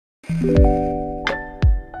Sometimes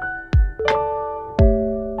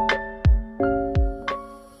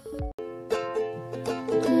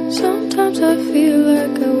I feel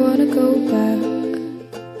like I wanna go back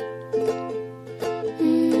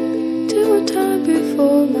to a time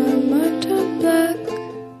before my mind turned black.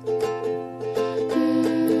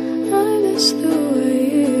 I miss the way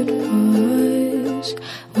it was,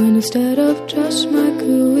 when instead of just my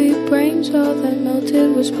gooey brains, all that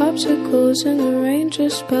melted was popsicles, and the rain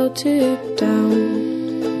just pelted down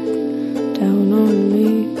on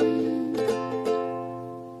me.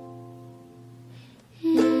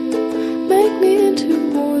 Make me into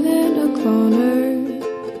more than a cloner,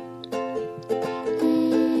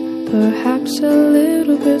 perhaps a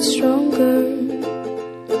little bit stronger,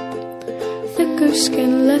 thicker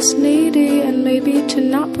skin, less needy, and maybe to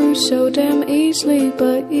not bruise so damn easily.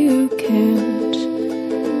 But you can't,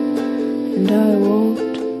 and I won't.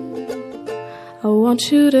 I want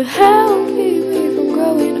you to help me from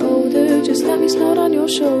growing older. Just let me snout on your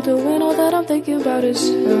shoulder when all that I'm thinking about is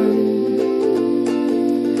her.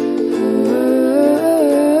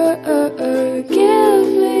 Give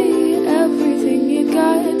me everything you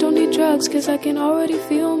got. Don't need drugs, 'cause I can already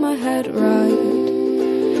feel my head right.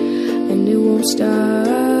 And it won't stop,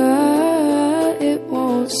 it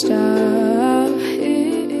won't stop.